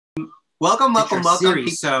Welcome, welcome.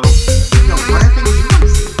 series. So, what are things you want to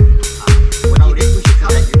see? What do you think we should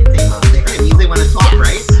cover? They usually want to talk,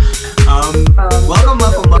 right? Welcome.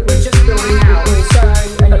 We're just building out. Sorry,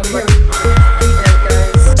 I know here.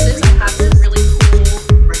 Guys, I have some really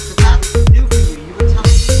cool. What's that new for you? You would tell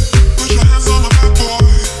me. Put your hands on the bad boy.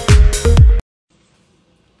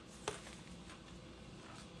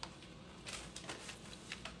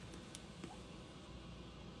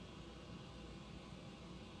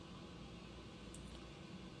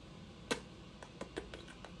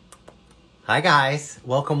 Hi guys,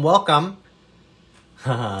 welcome.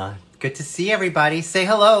 Good to see everybody. Say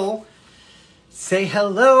hello. Say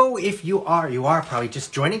hello if you are probably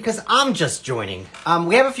just joining because I'm just joining.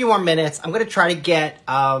 We have a few more minutes. I'm going to try to get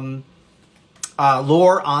Lore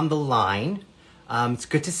on the line. It's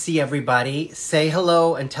good to see everybody. Say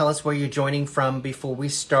hello and tell us where you're joining from before we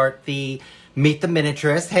start the Meet the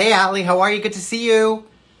Miniaturist. Hey Allie, how are you? Good to see you.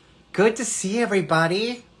 Good to see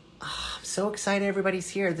everybody. So excited everybody's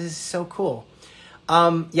here. This is so cool.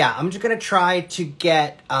 Yeah, I'm just going to try to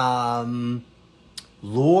get Lore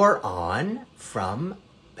on from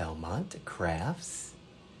Belmont Crafts.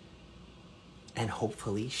 And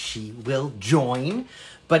hopefully she will join.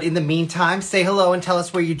 But in the meantime, say hello and tell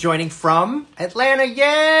us where you're joining from. Atlanta,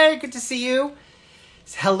 yay! Good to see you.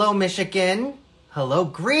 Hello, Michigan. Hello,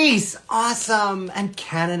 Greece. Awesome. And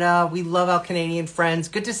Canada. We love our Canadian friends.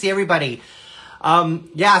 Good to see everybody.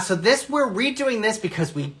 Yeah, so we're redoing this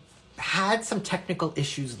because we had some technical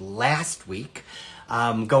issues last week,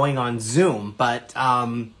 going on Zoom, but,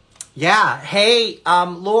 yeah, hey,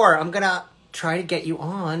 Lore, I'm gonna try to get you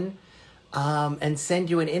on, and send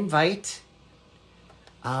you an invite.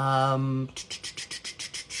 So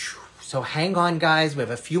hang on, guys. We have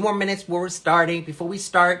a few more minutes before we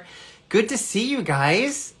start. Good to see you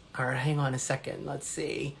guys. All right, hang on a second. Let's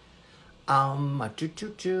see. Hold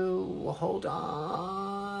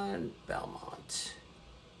on. Belmont.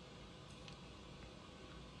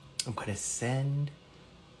 I'm going to send.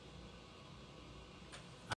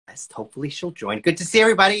 Hopefully she'll join. Good to see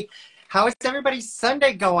everybody. How is everybody's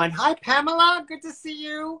Sunday going? Hi, Pamela. Good to see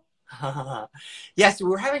you. Yes, we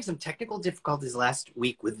were having some technical difficulties last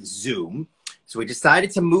week with Zoom. So we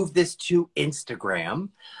decided to move this to Instagram.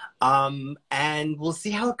 And we'll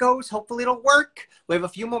see how it goes. Hopefully it'll work. We have a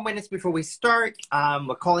few more minutes before we start.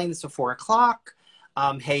 We're calling this at 4 o'clock.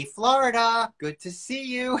 Hey, Florida. Good to see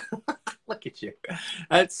you. Look at you.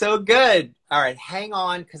 That's so good. All right, hang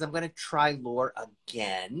on because I'm going to try Lore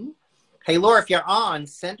again. Hey, Lore, if you're on,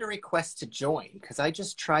 send a request to join because I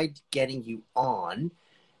just tried getting you on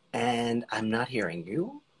and I'm not hearing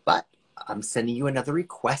you, but I'm sending you another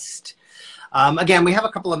request. Again, we have a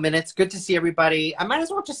couple of minutes. Good to see everybody. I might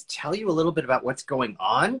as well just tell you a little bit about what's going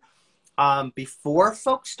on before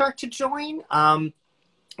folks start to join.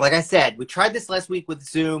 Like I said, we tried this last week with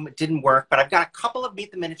Zoom. It didn't work, but I've got a couple of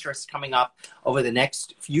Meet the Miniaturists coming up over the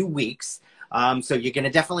next few weeks. So you're going to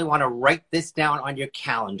definitely want to write this down on your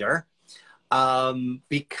calendar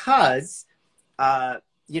because,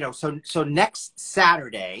 so next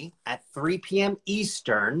Saturday at 3 p.m.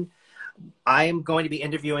 Eastern, I am going to be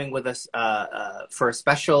interviewing with us for a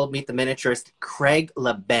special Meet the Miniaturist, Craig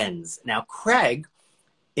LeBenz. Now, Craig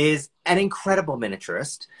is an incredible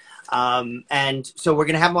miniaturist. And so we're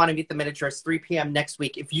going to have him on to Meet the Miniaturist 3 p.m. next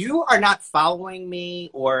week. If you are not following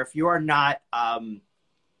me or if you are not,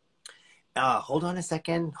 hold on a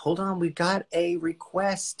second. Hold on. We've got a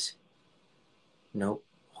request. Nope.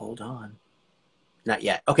 Hold on. Not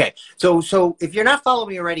yet. Okay. So if you're not following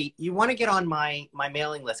me already, you want to get on my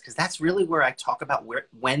mailing list because that's really where I talk about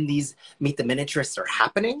when these Meet the Miniaturists are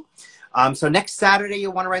happening. So next Saturday,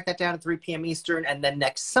 you'll want to write that down at 3 p.m. Eastern. And then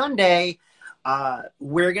next Sunday,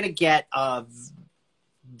 we're going to get a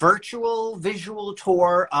virtual visual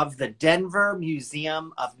tour of the Denver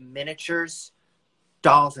Museum of Miniatures,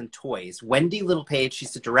 Dolls, and Toys. Wendy Littlepage,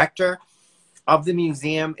 she's the director of the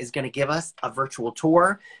museum, is going to give us a virtual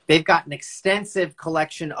tour. They've got an extensive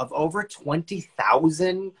collection of over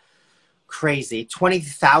 20,000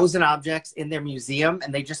 objects in their museum,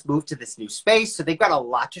 and they just moved to this new space. So they've got a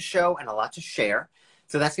lot to show and a lot to share.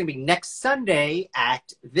 So that's going to be next Sunday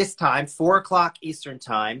at this time, 4 o'clock Eastern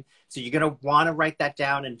time. So you're going to want to write that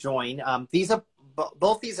down and join.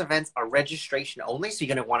 Both these events are registration only, so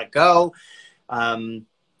you're going to want to go.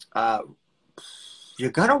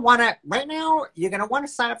 You're going to want to, right now, you're going to want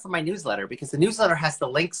to sign up for my newsletter because the newsletter has the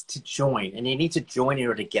links to join, and you need to join in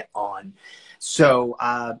order to get on. So,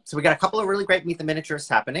 we got a couple of really great Meet the Miniaturists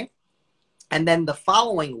happening. And then the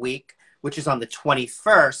following week, which is on the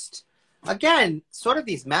 21st, again, sort of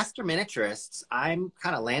these master miniaturists, I'm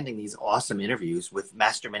kind of landing these awesome interviews with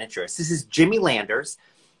master miniaturists. This is Jimmy Landers.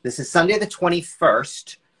 This is Sunday the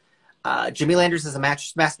 21st. Jimmy Landers is a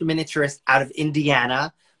master miniaturist out of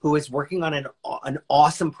Indiana who is working on an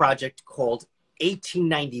awesome project called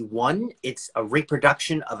 1891. It's a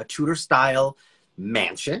reproduction of a Tudor-style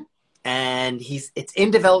mansion, and it's in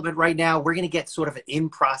development right now. We're going to get sort of an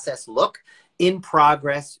in-process look,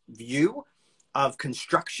 in-progress view of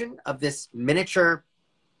construction of this miniature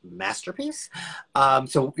masterpiece.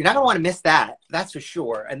 So you're not going to want to miss that. That's for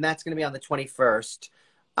sure. And that's going to be on the 21st.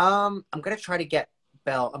 I'm going to try to get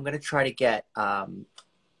I'm going to try to get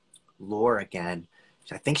Lore again.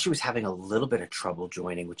 I think she was having a little bit of trouble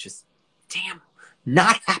joining, which is, damn,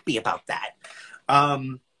 not happy about that.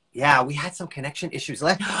 Yeah, we had some connection issues.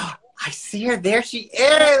 I see her. There she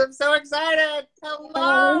is. I'm so excited.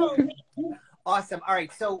 Hello. Awesome. All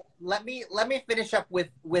right. So let me finish up with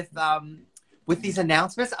these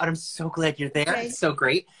announcements. I'm so glad you're there. Okay. It's so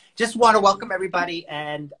great. Just want to welcome everybody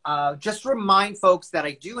and just remind folks that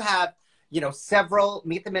I do have, several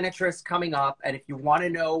Meet the Miniaturists coming up. And if you want to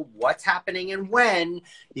know what's happening and when,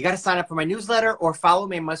 you got to sign up for my newsletter or follow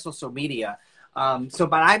me on my social media. But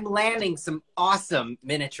I'm landing some awesome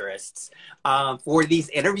miniaturists for these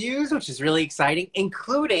interviews, which is really exciting,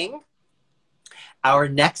 including our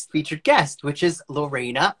next featured guest, which is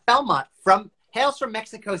Lorena Belmont hails from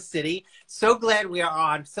Mexico City. So glad we are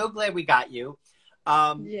on. So glad we got you.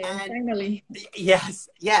 Finally. Yes.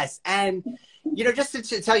 And, just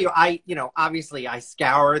to tell you, obviously I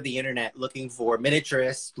scour the internet looking for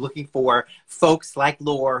miniaturists, looking for folks like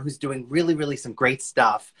Lore, who's doing really, really some great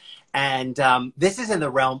stuff. And this is in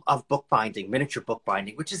the realm of bookbinding, miniature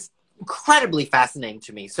bookbinding, which is incredibly fascinating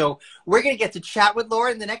to me. So we're going to get to chat with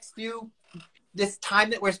Lore in the next this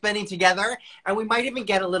time that we're spending together, and we might even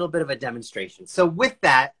get a little bit of a demonstration. So with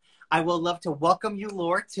that, I will love to welcome you,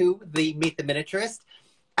 Lore, to the Meet the Miniaturist.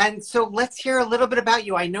 And so let's hear a little bit about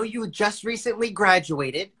you. I know you just recently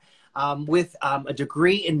graduated with a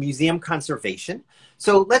degree in museum conservation.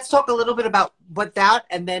 So let's talk a little bit about that,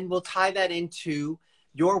 and then we'll tie that into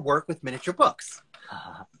your work with miniature books.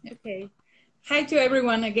 Okay. Hi to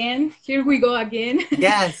everyone again. Here we go again.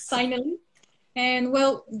 Yes. Finally. And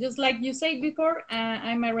well, just like you said before,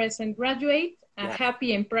 I'm a recent graduate, a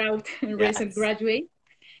happy and proud recent graduate.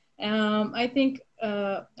 I think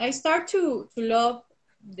I start to love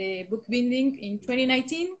the bookbinding in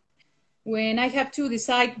 2019 when I have to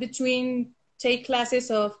decide between take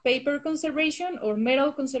classes of paper conservation or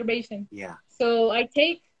metal conservation. Yeah. So I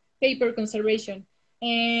take paper conservation,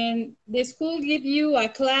 and the school gives you a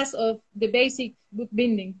class of the basic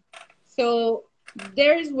bookbinding. So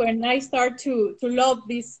there is when I start to love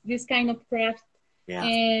this kind of craft. Yeah.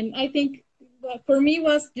 And I think for me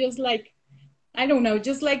was just like, I don't know,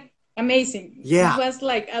 just like amazing. Yeah. It was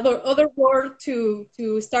like other world to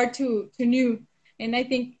start to new. And I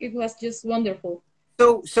think it was just wonderful.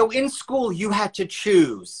 So in school you had to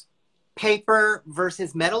choose paper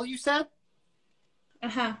versus metal, you said?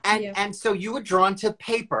 And so you were drawn to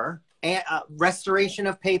paper, restoration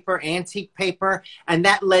of paper, antique paper, and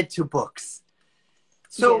that led to books.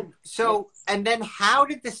 And then how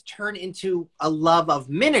did this turn into a love of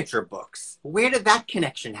miniature books? Where did that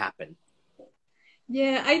connection happen?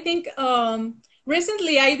 Yeah, I think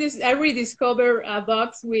recently I rediscovered a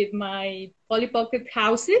box with my Polly Pocket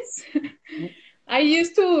houses. I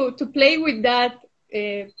used to play with that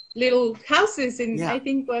little houses, and I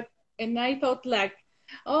think and I thought like,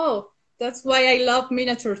 oh, that's why I love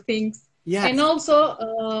miniature things. Yes. And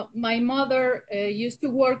also, my mother used to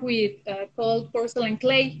work with cold porcelain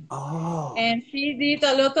clay. Oh. And she did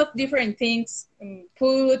a lot of different things,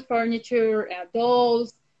 food, furniture,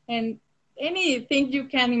 dolls, and anything you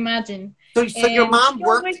can imagine. So your mom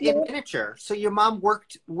worked in miniature. So your mom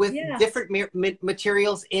worked with different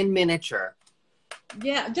materials in miniature.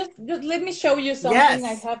 Yeah, just let me show you something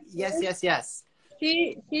I have here. Yes.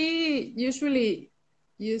 She usually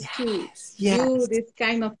used to do this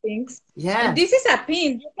kind of things. Yeah. And this is a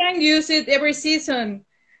pin. You can use it every season.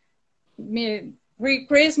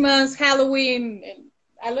 Christmas, Halloween, and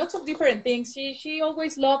a lot of different things. She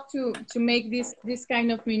always loved to make this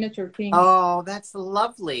kind of miniature things. Oh, that's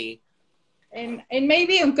lovely. And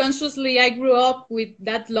maybe unconsciously I grew up with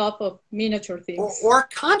that love of miniature things. Or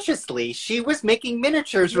consciously, she was making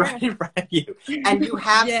miniatures right in front of you. And you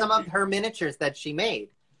have some of her miniatures that she made.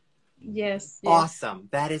 Yes. Awesome.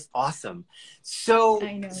 That is awesome. So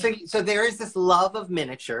there is this love of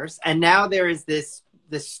miniatures, and now there is this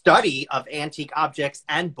study of antique objects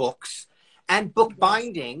and books and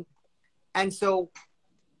bookbinding. And so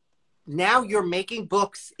now you're making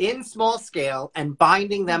books in small scale and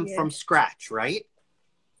binding them from scratch, right?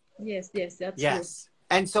 Yes, that's true.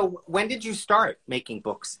 And so when did you start making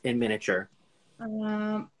books in miniature?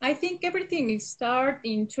 I think everything started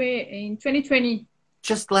in 2020.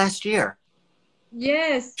 Just last year.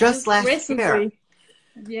 Yes, Just last year. recently.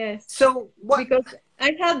 Yes, So what? because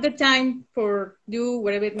I have the time for do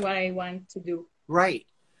whatever what I want to do. Right.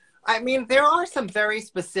 I mean, there are some very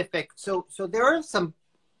specific. So there are some.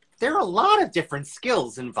 There are a lot of different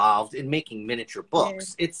skills involved in making miniature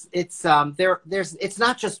books. Yes. It's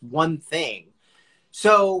not just one thing.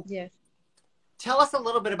 So Yes. tell us a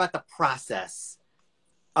little bit about the process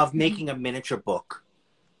of making a miniature book.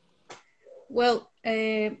 Well,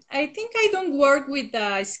 I think I don't work with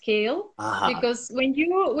the scale because when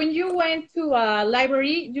you went to a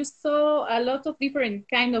library, you saw a lot of different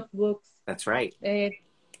kind of books. That's right.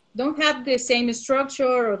 Don't have the same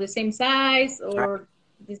structure or the same size or Right.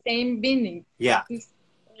 the same binding. Yeah. It's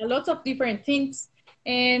a lot of different things,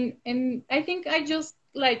 and I think I just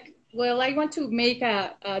like, well, I want to make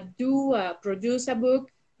produce a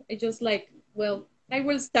book. I just like, well, I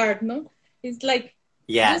will start. No, it's like.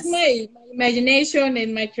 Yes. Just my imagination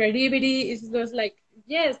and my creativity is just like,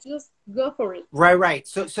 yes, just go for it. Right, right.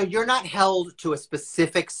 So you're not held to a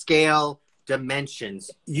specific scale,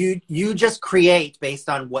 dimensions. You just create based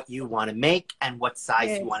on what you want to make and what size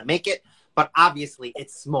Yes. you want to make it. But obviously,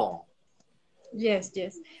 it's small. Yes,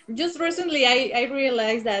 yes. Just recently, I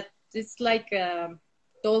realized that it's like a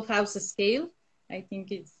dollhouse scale. I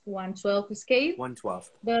think it's 1/12 scale.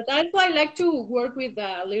 1/12. But also, I like to work with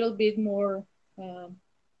a little bit more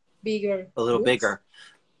bigger. A little books. bigger.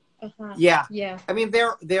 Uh-huh. Yeah. Yeah. I mean,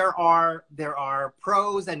 there are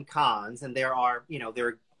pros and cons, and there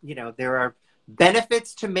are benefits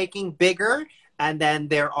to making bigger, and then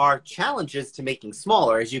there are challenges to making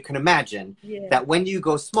smaller, as you can imagine. Yeah. That when you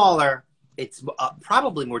go smaller, it's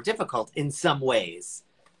probably more difficult in some ways.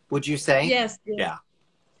 Would you say? Yes. Yes. Yeah.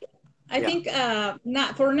 I think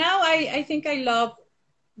not for now. I think I love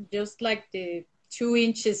just like the 2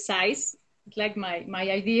 inches size. It's like my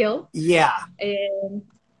ideal. Yeah.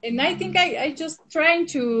 And I think I just trying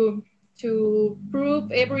to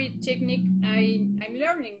prove every technique I'm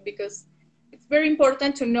learning, because it's very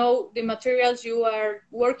important to know the materials you are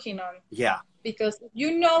working on. Yeah. Because if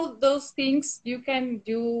you know those things, you can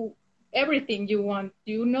do everything you want.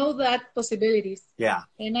 You know that possibilities. Yeah.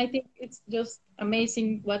 And I think it's just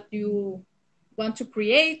amazing what you want to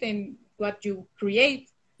create and what you create.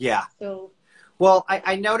 Yeah. So. Well,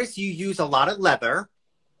 I notice you use a lot of leather.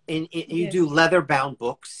 You Yes. do leather-bound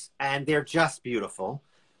books, and they're just beautiful.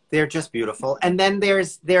 They're just beautiful. And then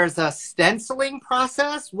there's a stenciling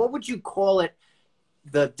process. What would you call it?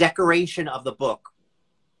 The decoration of the book.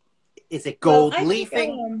 Is it gold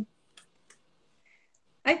leafing?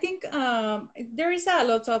 I think there is a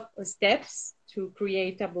lot of steps to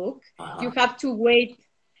create a book. You have to wait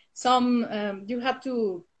you have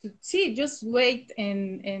to see, just wait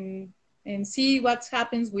and see what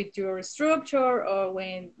happens with your structure or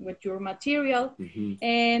with your material. Mm-hmm.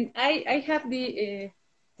 And I have these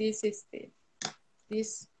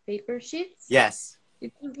paper sheets. Yes.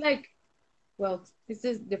 It was like, well, this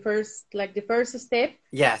is the first step.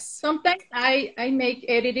 Yes. Sometimes I make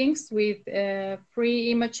editings with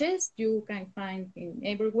free images you can find in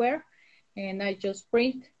everywhere, and I just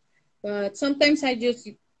print. But sometimes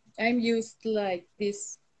I'm used like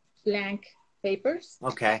these blank papers.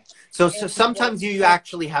 Okay. So sometimes you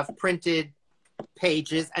actually have printed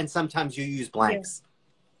pages, and sometimes you use blanks.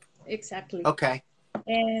 Yes, exactly. Okay.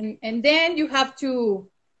 And then you have to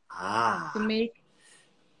make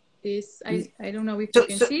this. I don't know if you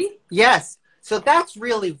can see. Yes. So that's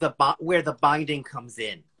really where the binding comes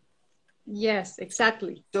in. Yes,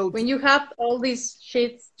 exactly. So when you have all these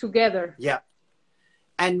sheets together. Yeah.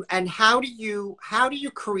 And how do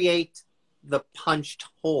you create the punched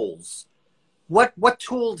holes? What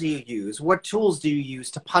tool do you use? What tools do you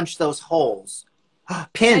use to punch those holes?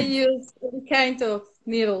 Pins. I use all kinds of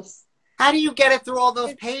needles. How do you get it through all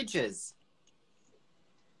those pages?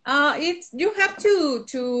 You have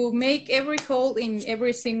to make every hole in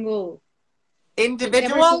every single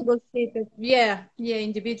individual.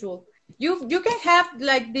 Individual. You can have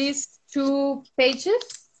like these 2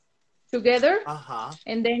 pages together,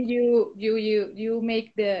 and then you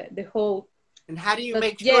make the hole. And how do you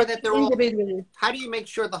make sure that they're all? How do you make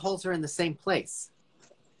sure the holes are in the same place?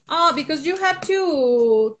 Because you have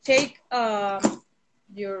to take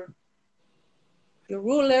your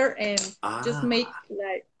ruler and just make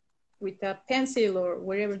like with a pencil or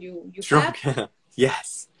wherever you have.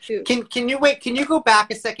 Yes. Can you wait? Can you go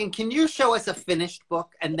back a second? Can you show us a finished book,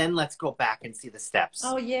 and then let's go back and see the steps?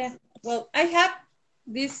 Oh yeah. Well, I have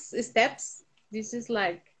these steps. This is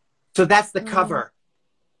like. So that's the cover.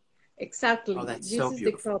 Exactly. Oh, that's this so is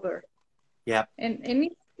beautiful. the cover. Yep. And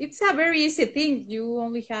it's a very easy thing. You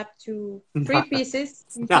only have three pieces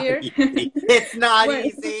in Not here. easy. It's not Well,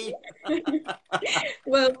 easy.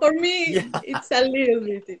 well, for me, Yeah. it's a little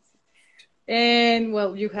bit easy. And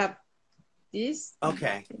well, you have this.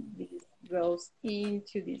 Okay. This goes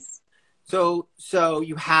into this. So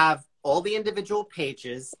you have all the individual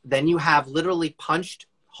pages, then you have literally punched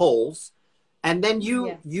holes, and then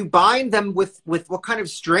you bind them with what kind of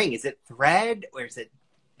string? Is it thread or is it?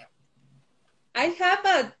 I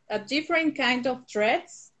have a different kind of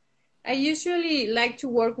threads. I usually like to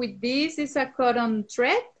work with this. It's a cotton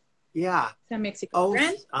thread. Yeah. It's a Mexican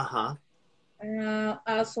brand. Uh-huh.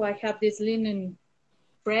 Also, I have this linen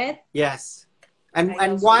thread. Yes.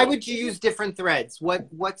 And why would you use different threads?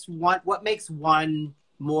 What makes one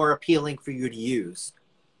more appealing for you to use?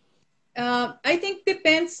 I think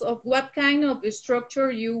depends of what kind of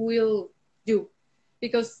structure you will do,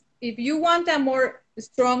 because if you want a more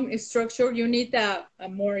strong structure, you need a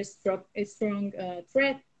more strong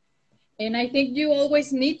thread. And I think you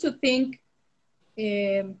always need to think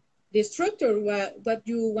the structure, what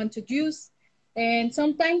you want to use. And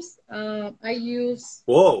sometimes I use...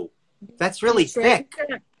 Whoa, that's really thick.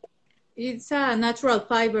 It's a natural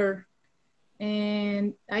fiber.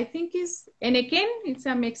 And I think it's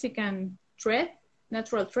a Mexican thread,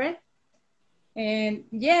 natural thread. And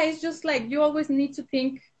yeah, it's just like you always need to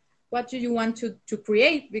think what do you want to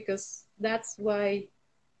create, because that's why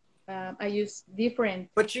I use different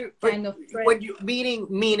kind of thread. When you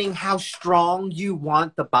meaning how strong you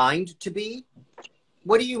want the bind to be?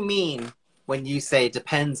 What do you mean when you say it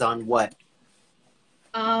depends on what?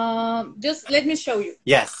 Just let me show you.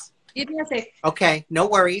 Yes. Give me a sec. Okay, no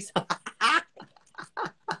worries.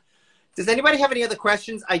 Does anybody have any other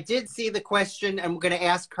questions? I did see the question, and we're going to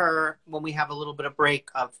ask her when we have a little bit of break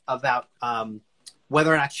about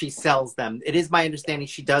whether or not she sells them. It is my understanding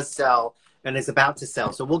she does sell and is about to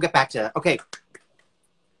sell. So we'll get back to that. Okay.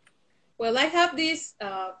 Well, I have these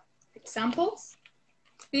examples.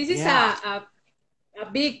 This is a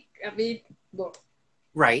big book.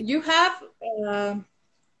 Right. You have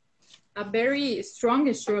a very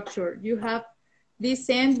strong structure. You have this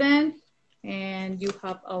endband, and you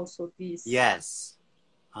have also this. Yes.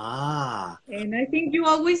 Ah. And I think you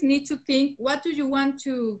always need to think, what do you want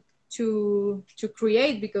to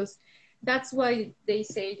create? Because that's why they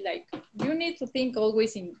say, like, you need to think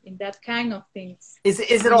always in that kind of things. Is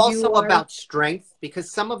it also about strength?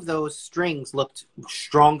 Because some of those strings looked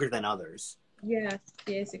stronger than others. Yes,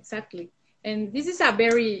 exactly. And this is a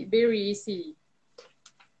very, very easy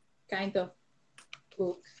kind of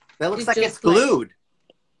book. That looks like it's glued.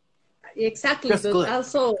 Exactly, just but glued.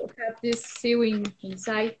 Also have this sewing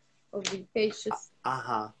inside of the pages.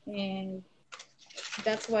 Uh-huh. And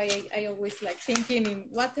that's why I always like thinking in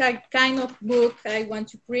what kind of book I want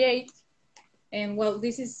to create. And well,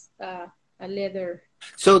 this is a leather.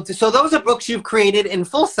 So those are books you've created in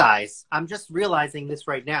full size. I'm just realizing this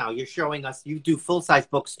right now. You're showing us you do full size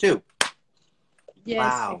books too. Yes,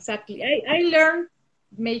 wow. Exactly. I learned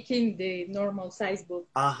making the normal size book.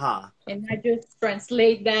 Uh-huh. And I just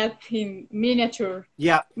translate that in miniature.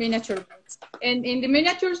 Yeah. Miniature books. And in the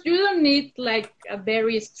miniatures, you don't need like a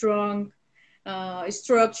very strong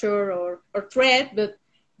structure or thread, but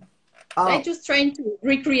I'm just trying to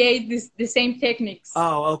recreate the same techniques.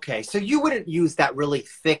 Oh, okay. So you wouldn't use that really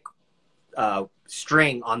thick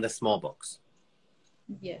string on the small books?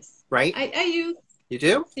 Yes. Right? I use... You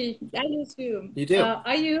do? See, I use you. You do?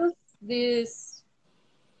 I use this.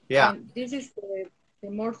 Yeah. This is the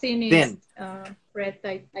more thinnest thread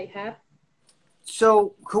I have.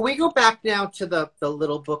 So could we go back now to the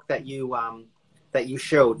little book that you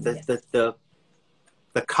showed, the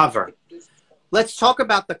cover? Let's talk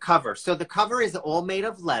about the cover. So the cover is all made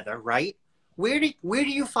of leather, right? Where do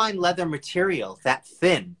you find leather material that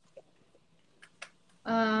thin?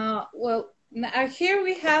 Well, here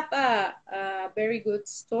we have a very good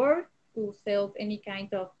store who sells any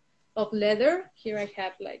kind of leather. Here I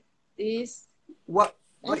have like this. What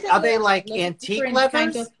are they, like antique leathers?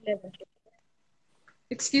 Kind of leather.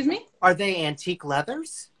 Excuse me? Are they antique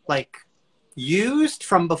leathers? Like used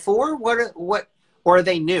from before? What or are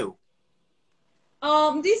they new?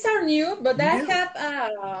 These are new, but new. I have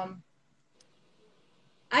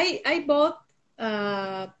I bought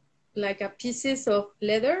like a pieces of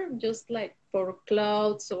leather, just like for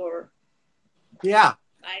clothes or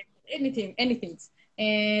anything.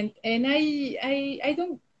 And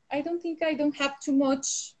I don't think I don't have too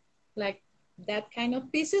much like that kind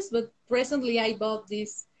of pieces, but recently I bought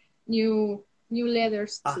these new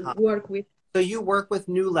leathers to work with. So you work with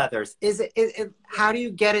new leathers. Is it how do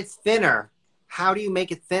you get it thinner? How do you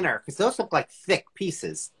make it thinner? Because those look like thick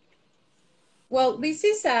pieces. Well, this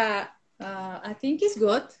is I think it's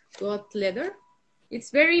got leather. It's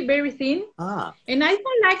very, very thin. Ah. And I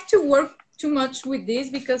don't like to work too much with this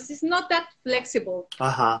because it's not that flexible.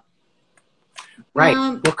 Uh-huh. Right.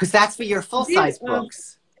 Well, because that's for your full-size this,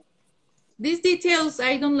 books. These details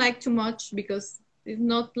I don't like too much because it's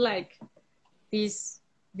not like these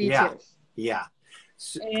details. Yeah.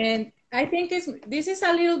 So, And I think this is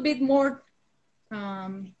a little bit more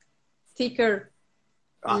thicker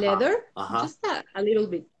leather, just a little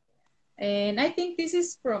bit. And I think this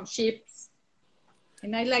is from sheep's.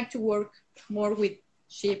 And I like to work more with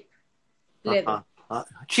cheap leather.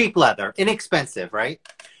 Cheap leather, inexpensive, right?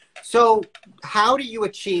 So how do you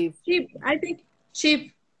achieve? Cheap, I think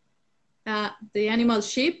cheap, the animal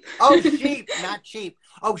sheep. Oh, sheep, not cheap.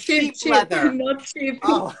 Oh, sheep leather. Not cheap.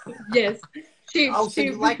 Oh. Yes, sheep. Oh, so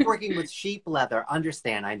sheep. you like working with sheep leather. I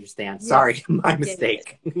understand. Yes. Sorry, my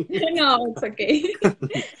mistake. Yes. No, it's okay.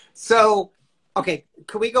 So, okay,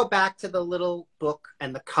 could we go back to the little book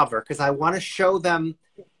and the cover? Because I want to show them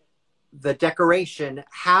the decoration.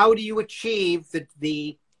 How do you achieve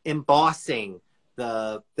the embossing,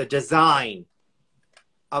 the design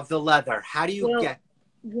of the leather? How do you get?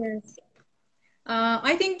 Yes.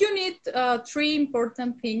 I think you need 3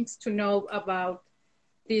 important things to know about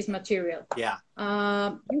this material. Yeah.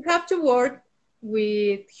 You have to work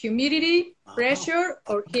with humidity, pressure,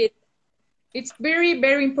 or heat. It's very,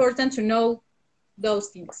 very important to know those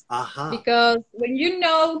things. Because when you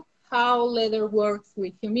know how leather works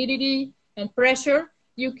with humidity and pressure,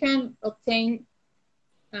 you can obtain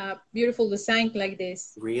a beautiful design like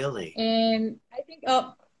this. Really? And I think,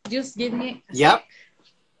 just give me a sec.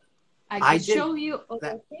 I can show you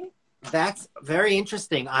other things. That's very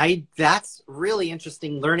interesting. That's really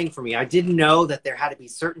interesting learning for me. I didn't know that there had to be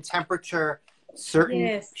certain temperature,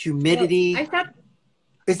 certain humidity. Well,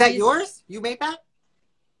 is that yours? You made that?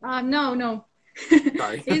 No.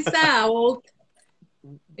 Sorry. It's an old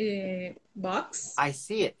box. I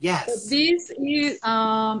see it. Yes.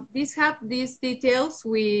 So these have these details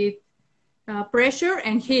with pressure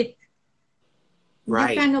and heat.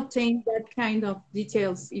 Right. You can obtain that kind of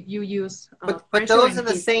details if you use but those are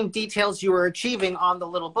the same details you were achieving on the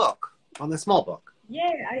little book, on the small book.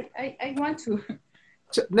 Yeah, I want to.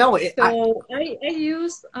 I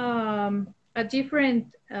use a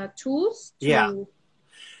different tools to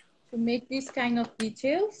make these kind of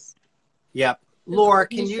details. Yep. Lore,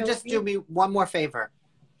 can you just do me one more favor?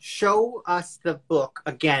 Show us the book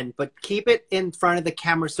again, but keep it in front of the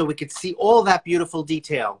camera so we could see all that beautiful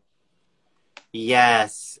detail.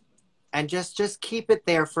 Yes. And just keep it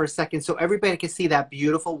there for a second so everybody can see that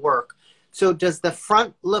beautiful work. So does the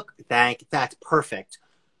front look, that's perfect.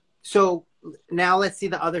 So now let's see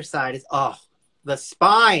the other side. The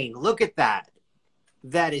spine, look at that.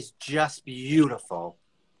 That is just beautiful.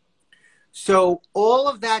 So all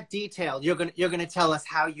of that detail, you're gonna tell us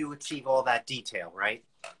how you achieve all that detail, right?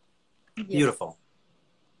 Yes. Beautiful.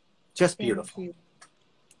 Just beautiful. Thank you.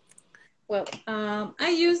 Well,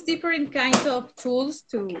 I use different kinds of tools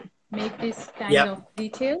to make this kind of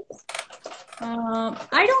details.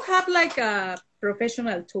 I don't have like a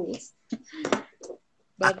professional tools,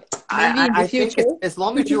 but maybe in the future. Think as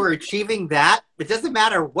long as you are achieving that, it doesn't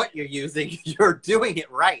matter what you're using, you're doing it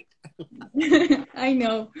right. I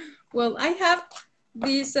know. Well, I have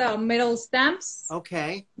these metal stamps.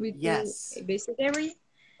 Okay. With basically,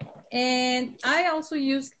 and I also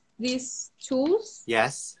use these tools.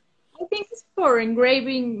 Yes. I think it's for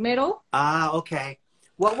engraving metal. Okay.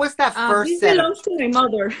 What was that first set? This belongs to my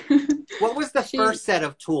mother. What was the first set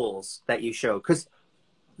of tools that you showed? Because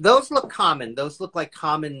those look common. Those look like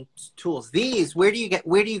common tools. These, where do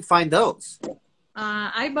you find those?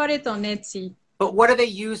 I bought it on Etsy. But what are they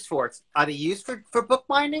used for? Are they used for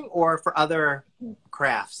bookbinding or for other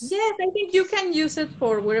crafts? Yes, I think you can use it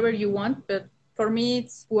for wherever you want, but for me,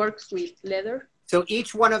 it works with leather. So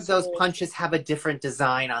each one of those punches have a different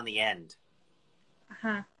design on the end.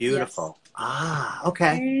 Beautiful. Yes.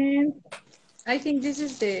 Okay. And I think this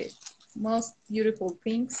is the most beautiful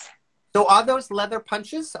things. So are those leather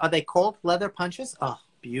punches? Are they called leather punches? Oh,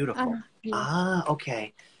 beautiful. Yes.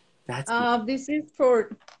 Okay. That's this is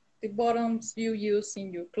for the bottoms you use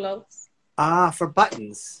in your clothes. For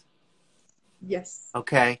buttons. Yes.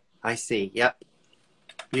 Okay, I see. Yep.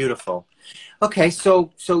 Beautiful. Okay,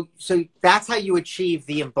 so that's how you achieve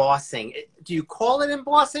the embossing. Do you call it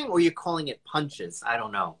embossing or are you calling it punches? I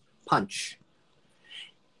don't know. Punch.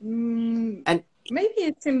 And maybe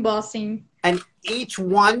it's embossing. And each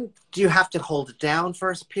one, do you have to hold it down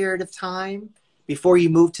for a period of time before you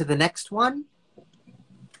move to the next one?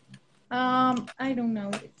 I don't know.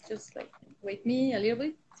 It's just like, wait me a little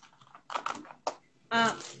bit.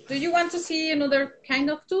 Uh, do you want to see another kind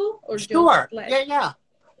of tool or Sure. just like? Yeah.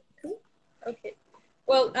 Okay.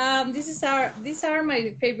 Well, these are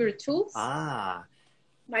my favorite tools. Ah.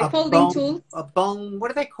 My folding bone, tools. A bone. What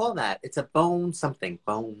do they call that? It's a bone something.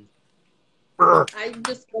 Bone. I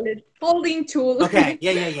just call it folding tool. Okay.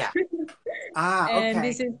 Yeah. Ah. And Okay.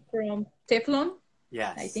 this is from Teflon.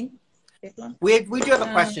 Yes. I think Teflon. We do have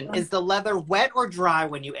a question. Is the leather wet or dry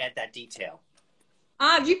when you add that detail?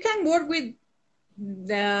 You can work with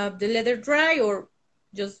the leather dry or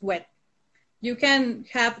just wet. You can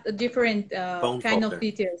have a different kind of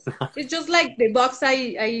details. It's just like the box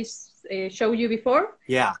I showed you before.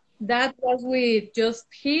 Yeah. That was with just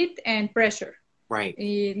heat and pressure. Right.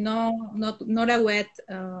 Not a wet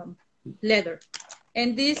leather.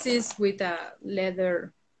 And this is with a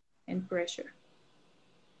leather and pressure.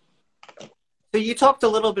 So you talked a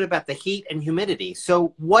little bit about the heat and humidity.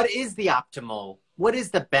 So what is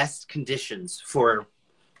the best conditions for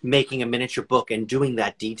making a miniature book and doing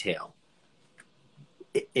that detail?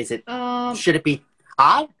 Is it, should it be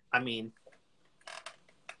hot? I mean,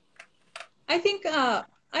 I think I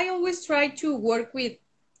always try to work with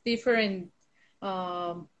different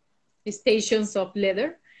stations of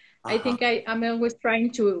leather. I think I'm always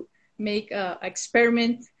trying to make an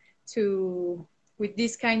experiment with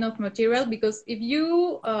this kind of material, because if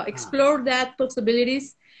you explore that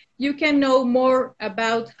possibilities, you can know more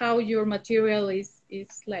about how your material is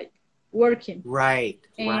like working. Right.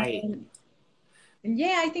 And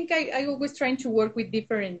yeah, I think I always trying to work with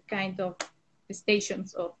different kind of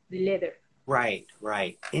stations of the leather. Right.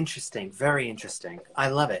 Interesting. Very interesting. I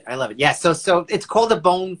love it. Yeah. So it's called a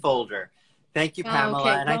bone folder. Thank you, Pamela.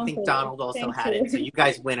 Okay, and I think Donald also had you. it. So you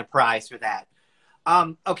guys win a prize for that.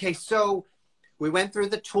 Okay. So we went through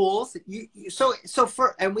the tools.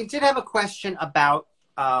 And we did have a question about,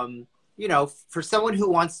 for someone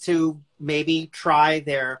who wants to maybe try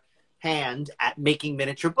their hand at making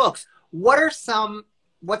miniature books. What's some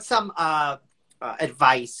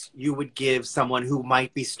advice you would give someone who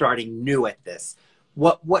might be starting new at this?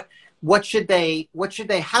 How should they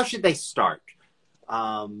start?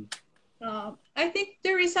 I think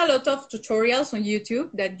there is a lot of tutorials on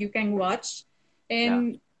YouTube that you can watch.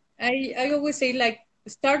 And I always say, like,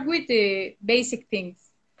 start with the basic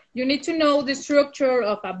things. You need to know the structure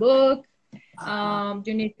of a book.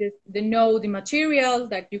 You need to know the material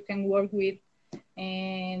that you can work with.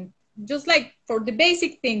 And just like for the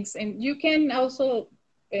basic things, and you can also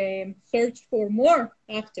search for more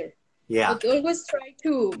after. Yeah. But always try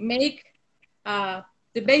to make the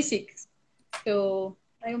basics. So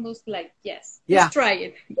I almost like, just try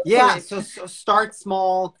it. Yeah. So start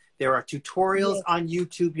small. There are tutorials on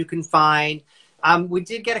YouTube you can find. We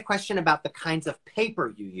did get a question about the kinds of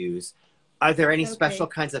paper you use. Are there any special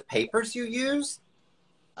kinds of papers you use?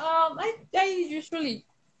 I usually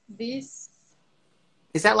this.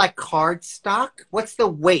 Is that like cardstock? What's the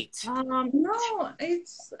weight? No,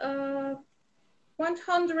 it's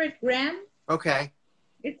 100 grams. Okay.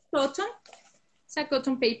 It's cotton. It's a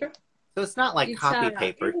cotton paper. So it's not like copy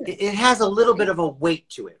paper. It has a little bit of a weight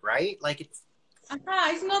to it, right? Like it's.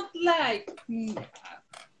 It's not like.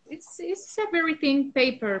 It's a very thin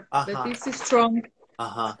paper, but it's strong.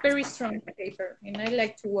 Very strong paper, and I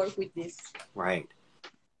like to work with this. Right.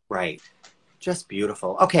 Just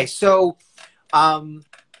beautiful. Okay, so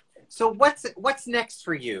what's next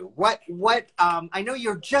for you? What I know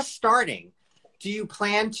you're just starting. Do you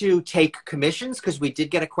plan to take commissions? Because we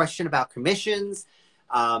did get a question about commissions.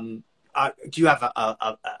 Do you have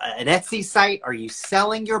an Etsy site? Are you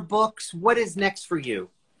selling your books? What is next for you?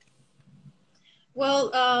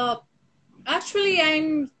 Well, actually,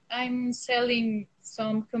 I'm selling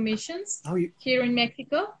some commissions here in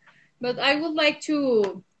Mexico, but I would like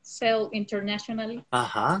to sell internationally.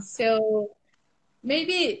 So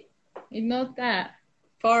maybe in not that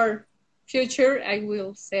far future, I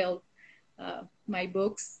will sell my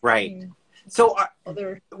books. Right. So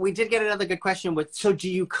we did get another good question. So do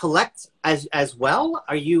you collect as well?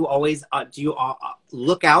 Are you always do you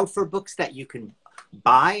look out for books that you can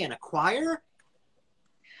buy and acquire?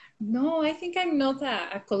 No, I think I'm not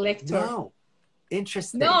a collector. No.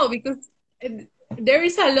 Interesting. No, because there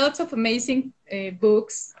is a lot of amazing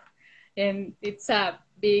books, and it's a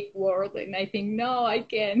big world, and I think, no, I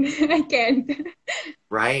can't. I can't.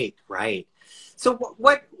 Right. So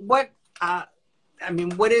what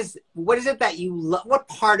is it that you love? What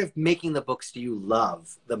part of making the books do you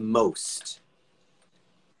love the most?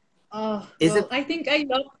 I think I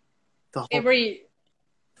love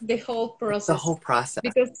the whole process. The whole process.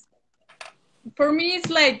 Because for me,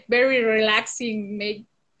 it's like very relaxing, make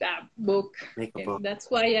that book. Make a book.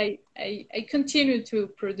 That's why I continue to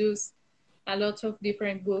produce a lot of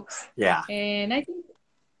different books. Yeah. And I think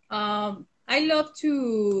I love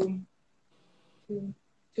to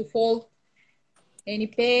fold any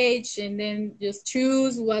page and then just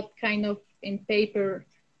choose what kind of in paper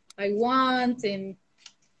I want and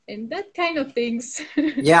that kind of things.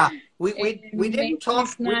 Yeah. We And didn't make talk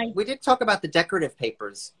this nice. we did talk about the decorative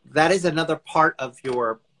papers. That is another part of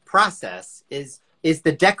your process is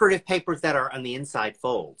the decorative papers that are on the inside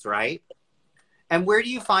folds, right? And where do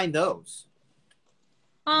you find those?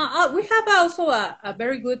 We have also a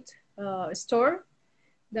very good store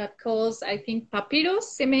that calls, I think,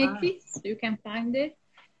 Papyrus MX. You can find it.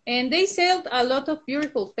 And they sell a lot of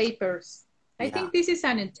beautiful papers. I Yeah. think this is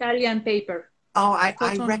an Italian paper. Oh, I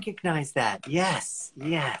Cotton. recognize that. Yes,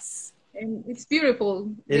 yes. And it's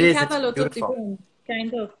beautiful. It They is. have It's a lot of beautiful. different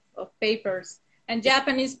kind of papers and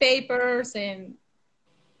Japanese papers and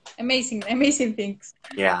amazing things.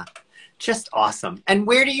 Yeah. Just awesome. And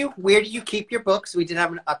where do you keep your books? We did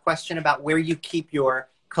have a question about where you keep your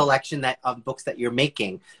collection of books that you're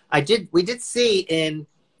making. We did see in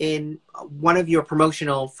one of your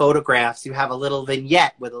promotional photographs, you have a little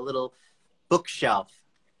vignette with a little bookshelf.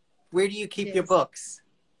 Where do you keep Yes. your books?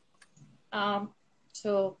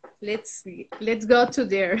 So let's go to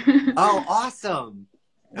there. Oh, awesome.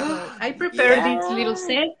 I prepared this Yeah. little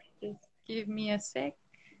set. Just give me a sec.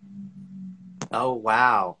 Oh,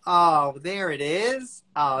 wow. Oh, there it is.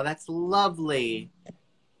 Oh, that's lovely.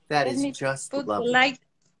 That Let is me just put the lovely. light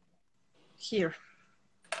here.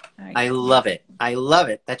 I love it. I love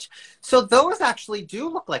it. So those actually do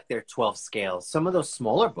look like they're 12 scales. Some of those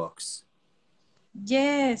smaller books.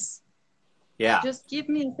 Yes. Yeah. Just give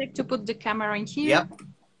me a sec to put the camera in here. Yep.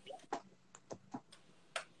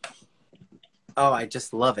 Oh, I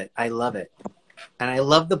just love it. I love it. And I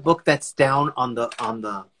love the book that's down on the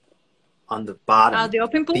bottom. The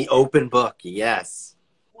open book? The open book. Yes.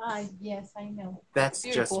 Yes, I know. That's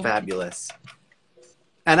Beautiful. just fabulous.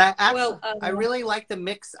 And I actually, Well, I really like the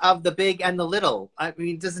mix of the big and the little. I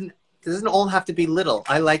mean, it doesn't all have to be little.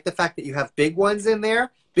 I like the fact that you have big ones in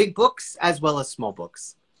there, big books as well as small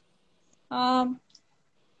books. The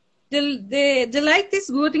light is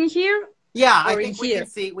good in here. Yeah, I Or think in we here. can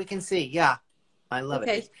see. We can see. Yeah, I love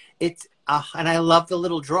Okay. it. It's and I love the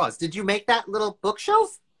little drawers. Did you make that little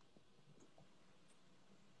bookshelf?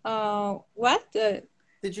 What?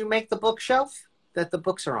 Did you make the bookshelf that the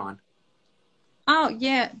books are on? Oh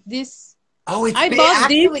yeah, this. Oh, it's I big. bought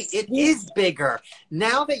Actually, this. it is bigger.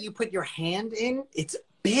 Now that you put your hand in, it's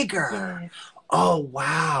bigger. Yes. Oh,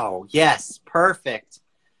 wow. Yes, perfect.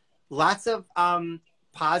 Lots of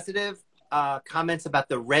positive comments about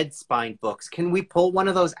the red spine books. Can we pull one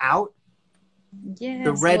of those out? Yes.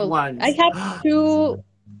 The red ones. I have two.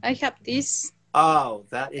 I have this Oh,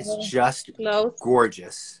 that is just close.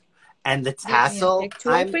 gorgeous. And the Give me a tassel, sec to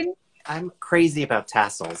open. I'm crazy about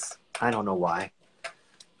tassels. I don't know why.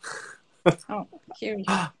 Oh, here you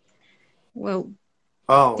go. Well,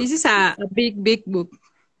 Oh, this is a big book.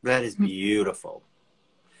 that is beautiful.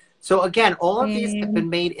 So again, all of these have been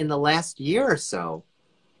made in the last year or so.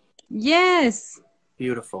 Yes.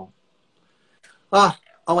 Beautiful. Oh,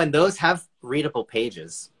 and those have readable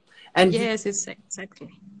pages. And Yes, it's exactly.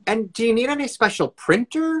 and do you need any special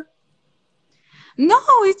printer? No,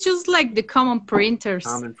 it's just like the common printers.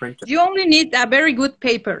 Common printer. You only need a very good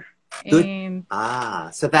paper. Good. And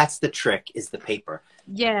So that's the trick, is the paper.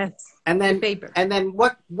 yes, And then the paper. And then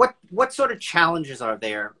what sort of challenges are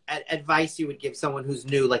there? Advice you would give someone who's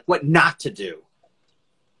new, like what not to do?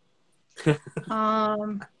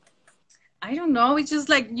 I don't know. It's just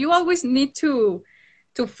like you always need to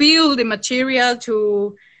feel the material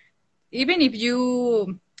to, even if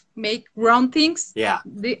you make wrong things, Yeah.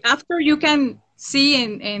 After you can see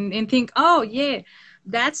and think, oh yeah,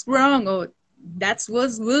 that's wrong, or that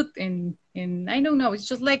was good, and I don't know. It's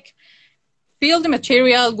just like feel the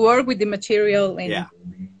material, work with the material, and Yeah.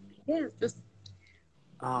 just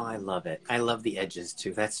Oh, I love it. I love the edges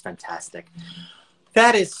too. That's fantastic.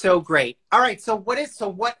 That is so great. All right. So what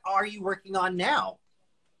are you working on now?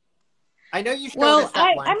 I know you showed us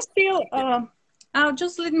that one. I'm still.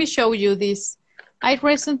 Just let me show you this. I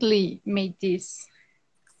recently made this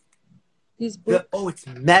book. It's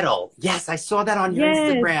metal. Yes, I saw that on your Yes.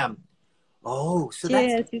 Instagram. Oh, so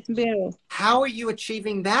Yes, it's metal. how are you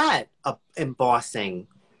achieving that embossing?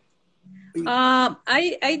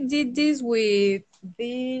 I did this with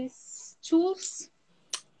these tools.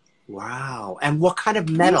 Wow. And what kind of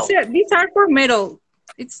metal? These are for metal.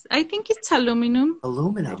 I think it's aluminum. I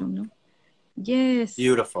Aluminum. don't know. Yes.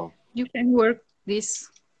 Beautiful. You can work this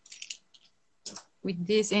with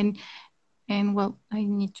this, and well, I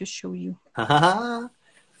need to show you. You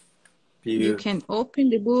Beautiful. can open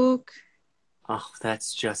the book Oh,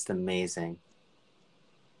 that's just amazing.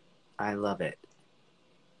 I love it.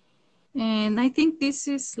 And I think this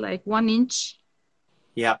is like 1 inch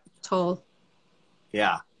Yep. tall.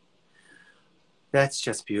 Yeah. That's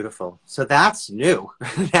just beautiful. So that's new.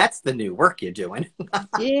 That's the new work you're doing.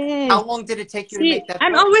 Yeah. How long did it take you to See, make that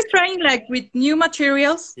I'm book? always trying like with new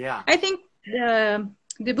materials. Yeah. I think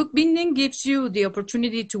the book binding gives you the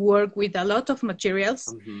opportunity to work with a lot of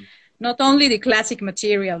materials, Mhm. not only the classic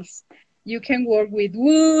materials. You can work with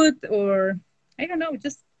wood or, I don't know,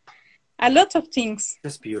 just a lot of things.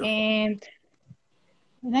 Just beautiful. And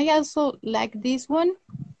I also like this one.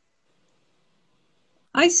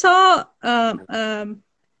 I saw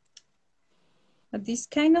this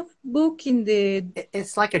kind of book in the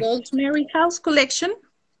It's like a Rosemary House collection.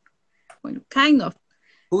 Well, kind of.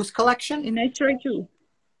 whose collection? And I try to.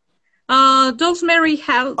 Rosemary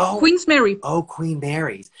House, Oh. Queen's Mary. Oh, Queen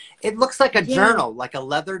Mary's. It looks like a Yeah. journal, like a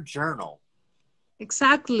leather journal.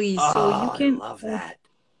 Exactly. Oh, So you can I love that.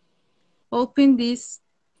 open this.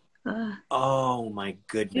 Oh my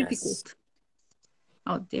goodness. Difficult.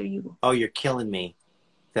 Oh, there you go. Oh, you're killing me.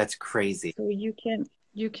 That's crazy. So you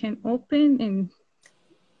can open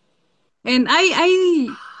and I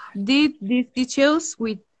did these details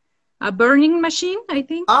with a burning machine, I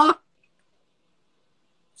think. Ah.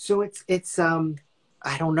 So it's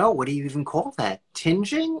I don't know. What do you even call that?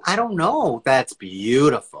 Tinging? I don't know. That's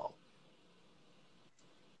beautiful.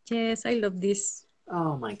 Yes, I love this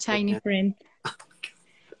Oh my tiny goodness. friend.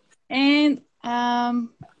 And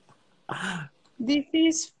this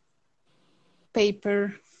is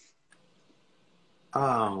paper.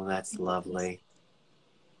 Oh, that's lovely.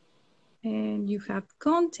 And you have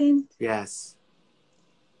content. Yes.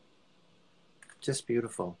 Just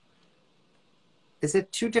beautiful. Is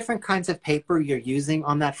it 2 different kinds of paper you're using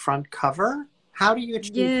on that front cover? How do you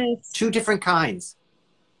achieve Yes. 2 different kinds?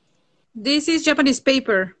 This is Japanese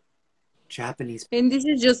paper. Japanese. And this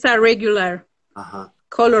is just a regular Uh-huh.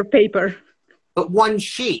 color paper. But 1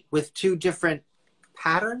 sheet with 2 different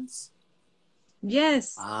patterns?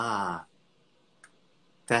 Yes. Ah.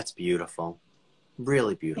 That's beautiful.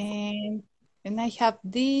 Really beautiful. And I have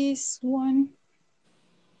this one.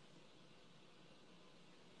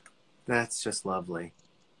 That's just lovely.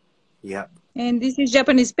 Yep. And this is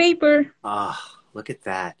Japanese paper. Ah, look at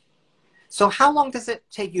that. So how long does it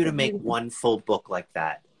take you to make 1 full book like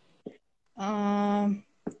that?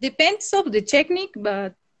 Depends of the technique,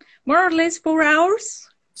 but more or less 4 hours.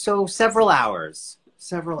 So several hours.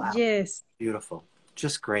 Several hours. Yes. Beautiful.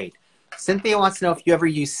 Just great. Cynthia wants to know if you ever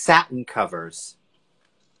use satin covers.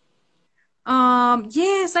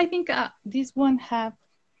 Yes, I think this one have.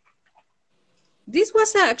 This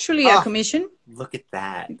was actually a commission. Look at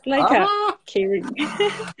that. It's like a carry.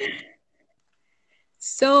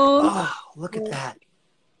 So. Oh, look at that.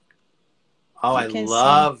 Oh, I can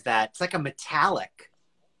love that. It's like a metallic.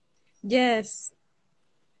 Yes.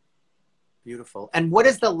 Beautiful. And what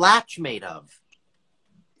is the latch made of?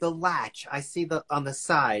 The latch. I see on the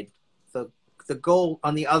side, the gold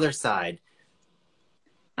on the other side.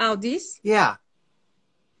 Oh, this? Yeah.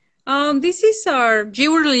 This is our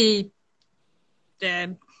jewelry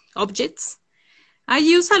objects. I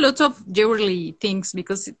use a lot of jewelry things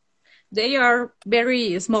because they are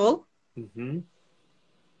very small. Mm-hmm.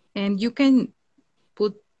 And you can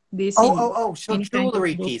put this So in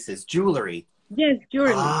jewelry pieces. Jewelry. Yes,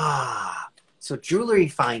 jewelry. So jewelry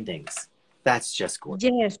findings. That's just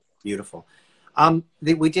gorgeous. Yes. Beautiful.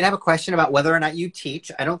 We did have a question about whether or not you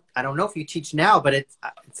teach. I don't know if you teach now, but it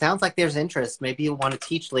sounds like there's interest. Maybe you'll want to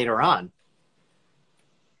teach later on.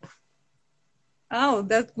 Oh,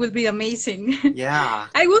 that would be amazing. Yeah.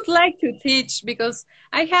 I would like to teach because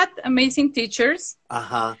I had amazing teachers.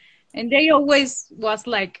 Uh-huh. And they always was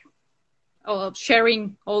like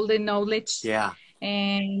sharing all the knowledge. Yeah.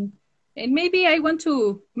 And maybe I want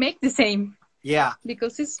to make the same. Yeah.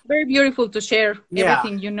 Because it's very beautiful to share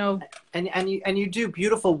everything you know. And you do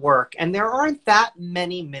beautiful work. And there aren't that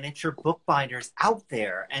many miniature bookbinders out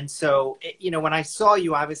there. And so, when I saw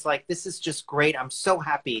you, I was like, this is just great. I'm so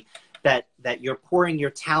happy that you're pouring your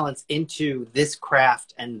talents into this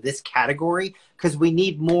craft and this category, because we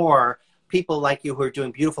need more people like you who are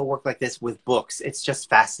doing beautiful work like this with books. It's just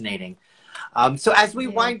fascinating. So as we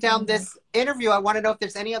wind down this interview, I want to know if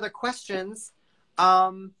there's any other questions.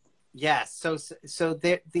 Yes. So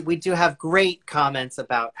we do have great comments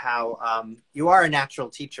about how you are a natural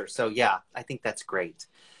teacher. So yeah, I think that's great.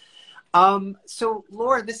 So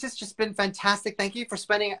Laura, this has just been fantastic. Thank you for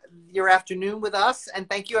spending your afternoon with us. And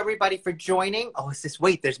thank you everybody for joining. Oh,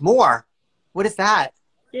 wait, there's more. What is that?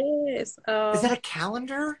 Yes. Is that a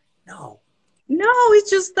calendar? No. No, it's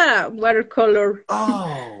just a watercolor.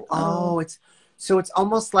 Oh, So it's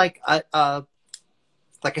almost like a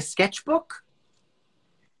sketchbook.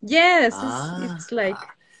 Yes, Ah. it's like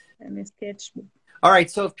a sketchbook. All right.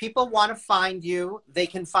 So if people want to find you, they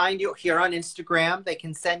can find you here on Instagram. They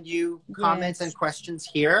can send you comments Yes. and questions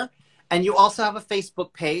here. And you also have a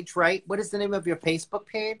Facebook page, right? What is the name of your Facebook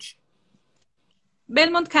page?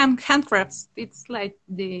 Belmont Handcrafts. It's like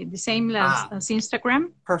the same as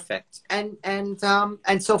Instagram. Perfect.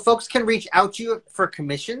 And so folks can reach out to you for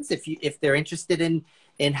commissions if they're interested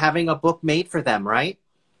in having a book made for them, right?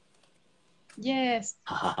 Yes.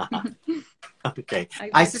 Okay. I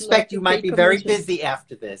I would suspect love you to might take be very commissions. busy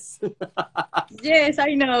after this. Yes,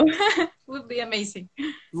 I know. Would be amazing.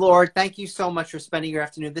 Lord, thank you so much for spending your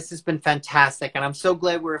afternoon. This has been fantastic, and I'm so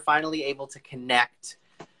glad we're finally able to connect.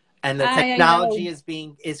 And the technology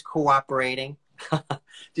is cooperating.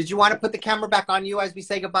 Did you want to put the camera back on you as we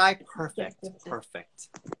say goodbye? Perfect. Yes. Perfect.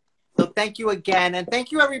 So thank you again. And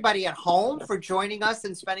thank you everybody at home for joining us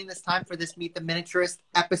and spending this time for this Meet the Miniaturist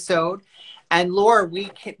episode. And Lore, we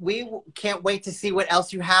can't wait to see what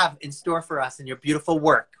else you have in store for us and your beautiful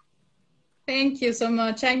work. Thank you so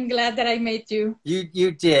much. I'm glad that I met you.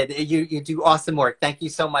 You did. You do awesome work. Thank you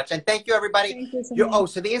so much. And thank you, everybody. Thank you so much.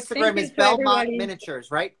 So the Instagram is to Belmont everybody. Miniatures,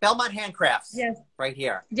 right? Belmont Handcrafts. Yes. Right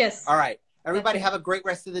here. Yes. All right. Everybody Okay. have a great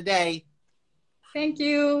rest of the day. Thank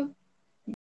you.